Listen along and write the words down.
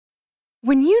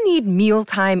When you need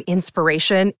mealtime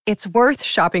inspiration, it's worth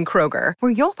shopping Kroger,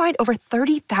 where you'll find over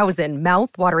 30,000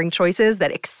 mouth-watering choices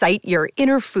that excite your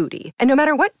inner foodie. And no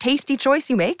matter what tasty choice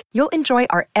you make, you'll enjoy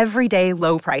our everyday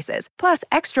low prices, plus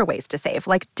extra ways to save,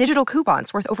 like digital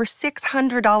coupons worth over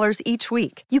 $600 each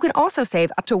week. You can also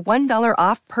save up to $1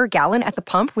 off per gallon at the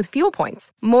pump with fuel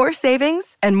points. More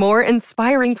savings and more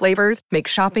inspiring flavors make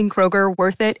shopping Kroger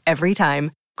worth it every time.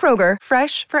 Kroger,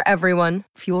 fresh for everyone.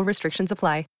 Fuel restrictions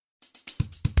apply.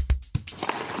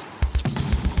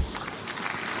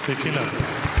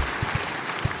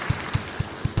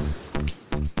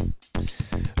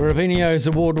 Robinho's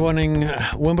award-winning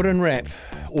Wimbledon wrap.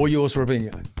 All yours,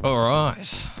 Robinho. All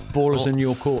right. Ball is in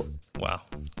your court. Wow.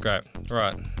 Great.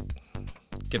 Right.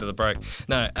 Get to the break.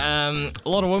 No, a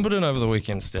lot of Wimbledon over the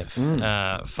weekend, Steph.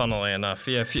 Funnily enough.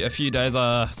 Yeah, a few days.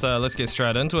 So let's get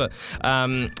straight into it.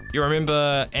 You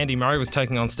remember Andy Murray was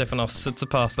taking on Stefanos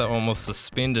Tsitsipas. That one was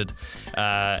suspended.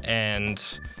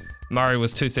 And Murray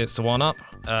was 2-1 up.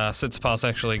 Tsitsipas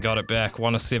actually got it back,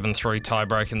 won a 7-3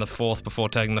 tiebreak in the fourth before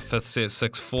taking the fifth set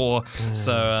 6-4.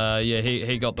 So,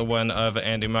 he got the win over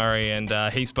Andy Murray, and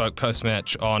he spoke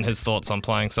post-match on his thoughts on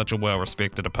playing such a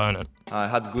well-respected opponent. I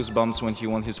had goosebumps when he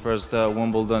won his first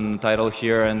Wimbledon title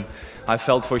here, and I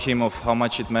felt for him of how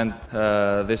much it meant,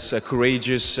 this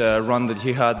courageous run that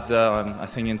he had, I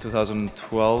think in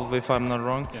 2012, if I'm not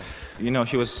wrong. Yeah. You know,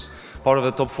 he was part of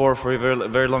the top four for a very,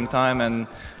 very long time, and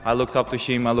I looked up to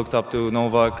him, I looked up to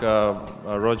Novak,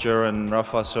 Roger and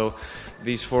Rafa, so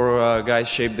these four guys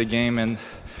shaped the game, and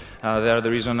they are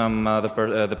the reason I'm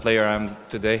the player I am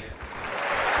today.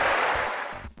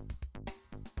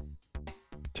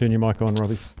 Turn your mic on,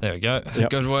 Robbie. There we go. Yep.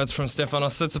 Good words from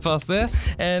Stefanos Tsitsipas there.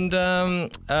 And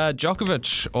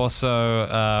Djokovic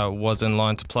also was in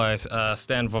line to play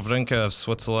Stan Wawrinka of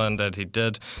Switzerland, and he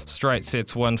did. Straight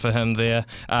sets win for him there.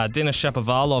 Denis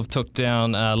Shapovalov took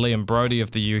down Liam Brodie of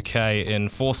the UK in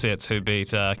 4 sets, who beat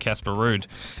Casper Ruud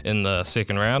in the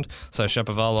second round. So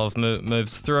Shapovalov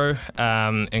moves through.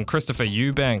 And Christopher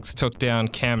Eubanks took down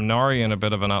Cam Norrie in a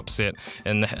bit of an upset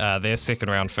in their second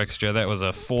round fixture. That was a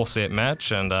 4-set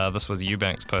match, and this was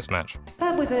Eubanks post-match.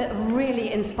 That was a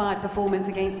really inspired performance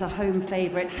against a home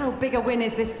favourite. How big a win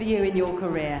is this for you in your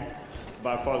career?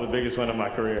 By far the biggest win of my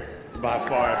career. By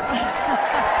far.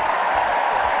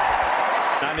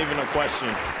 Not even a question.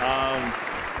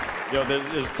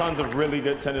 There's tons of really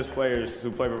good tennis players who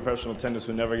play professional tennis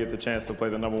who never get the chance to play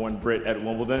the #1 Brit at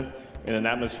Wimbledon. In an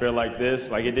atmosphere like this,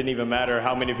 it didn't even matter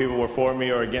how many people were for me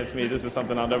or against me. This is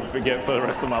something I'll never forget for the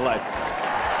rest of my life.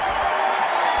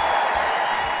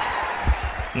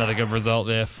 Another good result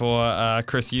there for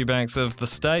Chris Eubanks of the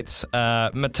States.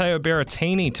 Matteo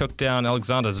Berrettini took down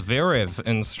Alexander Zverev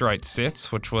in straight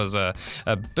sets, which was a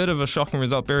bit of a shocking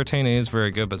result. Berrettini is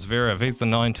very good, but Zverev, he's the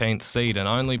 19th seed, and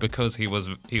only because he was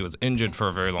injured for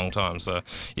a very long time, so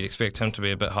you'd expect him to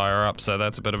be a bit higher up, so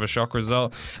that's a bit of a shock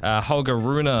result. Holger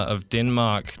Rune of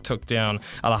Denmark took down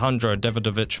Alejandro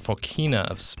Davidovich Fokina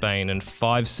of Spain in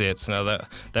 5 sets. Now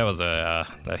that was a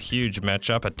huge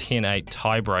matchup, a 10-8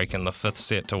 tiebreak in the 5th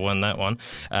set to win that one.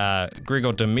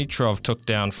 Grigor Dimitrov took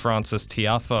down Francis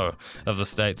Tiafoe of the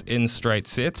States in straight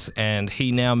sets, and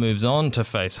he now moves on to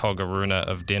face Holger Rune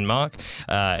of Denmark,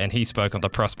 and he spoke on the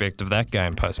prospect of that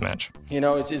game post-match. You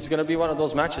know, it's going to be one of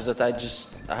those matches that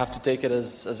I have to take it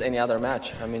as any other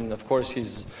match. I mean, of course,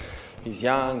 he's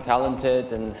young,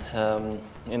 talented, and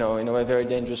in a way, very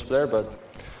dangerous player, but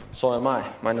so am I,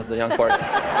 minus the young part.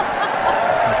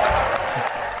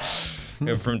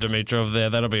 From Dimitrov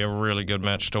there. That'll be a really good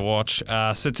match to watch.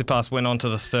 Tsitsipas went on to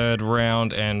the 3rd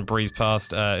round and breezed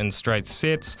past in straight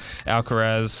sets.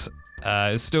 Alcaraz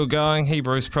is still going. He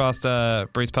breezed past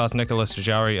Nicolas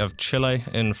Jarry of Chile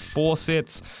in 4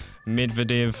 sets.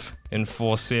 Medvedev in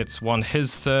 4 sets won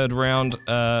his 3rd round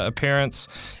appearance.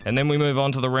 And then we move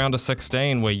on to the round of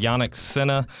 16, where Jannik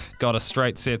Sinner got a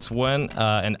straight sets win.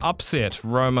 An upset,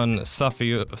 Roman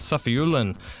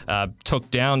Safiullin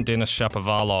took down Denis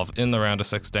Shapovalov in the round of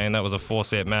 16. That was a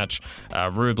 4-set match.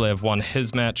 Rublev won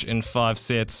his match in 5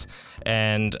 sets.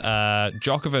 And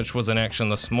Djokovic was in action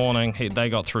this morning. They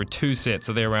got through 2 sets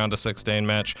of their round of 16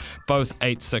 match, both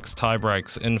 8-6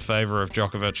 tiebreaks in favour of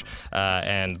Djokovic,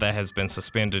 and that has been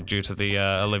suspended due to the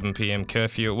 11 p.m.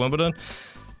 curfew at Wimbledon.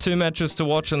 2 matches to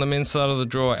watch on the men's side of the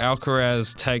draw.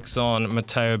 Alcaraz takes on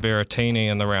Matteo Berrettini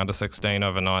in the round of 16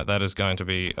 overnight. That is going to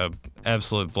be an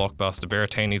absolute blockbuster.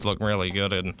 Berrettini's looking really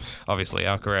good, and obviously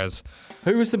Alcaraz.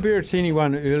 Who was the Berrettini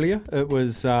one earlier? It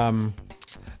was...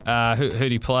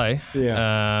 Who'd he play?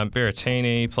 Yeah.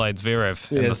 Berrettini played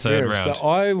Zverev in the 3rd round. So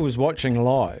I was watching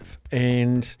live,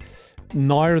 and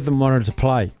neither of them wanted to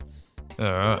play.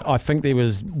 I think there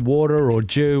was water or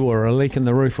dew or a leak in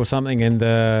the roof or something, and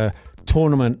the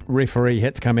tournament referee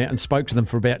had to come out and spoke to them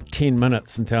for about 10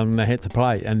 minutes and tell them they had to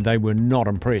play, and they were not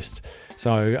impressed.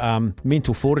 So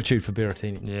mental fortitude for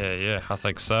Berrettini. Yeah, I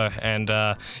think so. And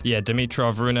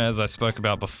Dimitrov, Runa, as I spoke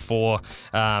about before.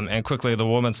 And quickly, the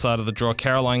women's side of the draw,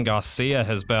 Caroline Garcia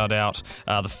has bowed out,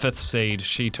 the 5th seed.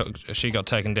 She got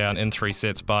taken down in 3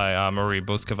 sets by Marie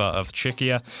Buskova of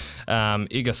Czechia.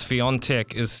 Iga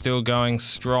Swiatek is still going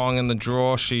strong in the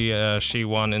draw. She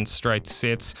won in straight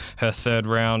sets her 3rd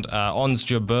round. Ons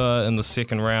Jabeur in the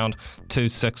 2nd round,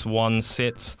 2-6-1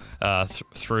 sets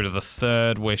through to the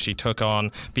 3rd, where she took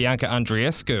on Bianca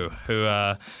Andreescu, who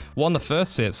won the 1st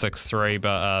set 6-3,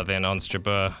 but then Ons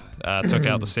Jabeur took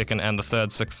out the 2nd and the 3rd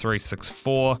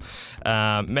 6-3,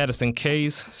 6-4. Madison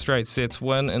Keys, straight sets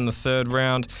win in the 3rd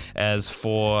round. As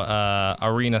for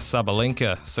Arina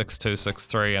Sabalenka, 6-2,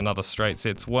 6-3, another straight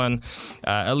sets win.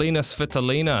 Elina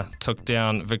Svitolina took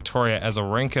down Victoria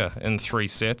Azarenka in 3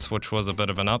 sets, which was a bit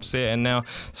of an upset. And now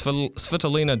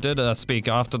Svitolina did speak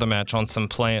after the match on some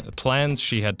plans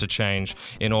she had to change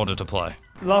in order to play.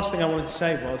 The last thing I wanted to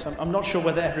say was, I'm not sure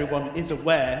whether everyone is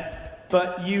aware,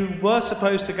 but you were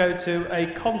supposed to go to a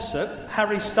concert,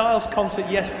 Harry Styles concert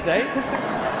yesterday.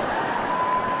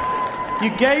 You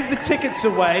gave the tickets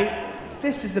away.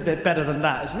 This is a bit better than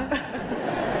that, isn't it?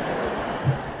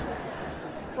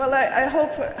 Well, I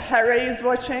hope Harry is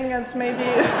watching and maybe...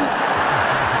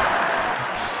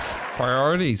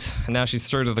 Priorities. And now she's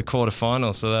through to the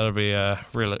quarterfinals, so that'll be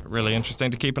really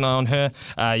interesting to keep an eye on her.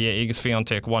 Iga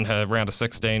Swiatek won her round of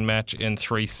 16 match in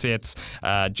 3 sets.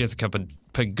 Jessica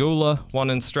Pegula won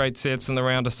in straight sets in the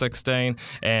round of 16,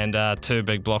 and 2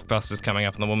 big blockbusters coming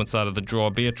up on the women's side of the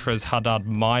draw. Beatriz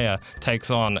Haddad-Maia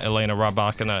takes on Elena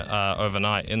Rybakina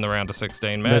overnight in the round of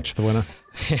 16 match. That's the winner.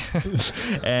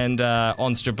 And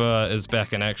Ons Jabeur is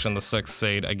back in action, the 6th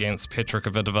seed against Petra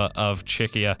Kvitova of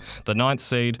Czechia. The 9th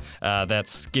seed,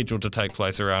 that's scheduled to take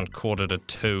place around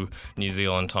 1:45 New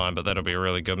Zealand time, but that'll be a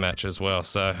really good match as well.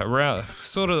 So around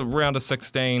round of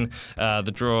 16,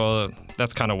 the draw,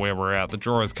 that's kind of where we're at. The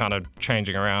draw is kind of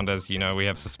changing around as, you know, we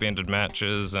have suspended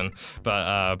matches,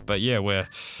 but yeah, we're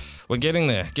getting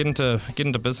there, getting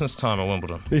to business time at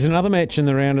Wimbledon. There's another match in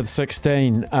the round of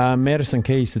 16. Madison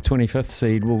Keys, the 25th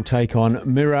seed, will take on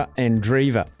Mira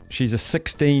Andreeva. She's a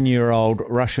 16-year-old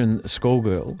Russian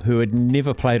schoolgirl who had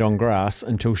never played on grass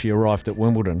until she arrived at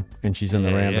Wimbledon, and she's in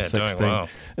the round of 16. Doing well.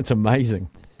 It's amazing.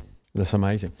 That's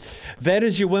amazing. That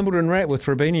is your Wimbledon wrap with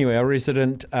Robinho, our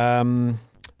resident,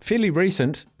 fairly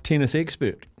recent tennis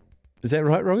expert. Is that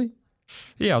right, Robbie?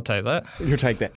 Yeah, I'll take that. You'll take that.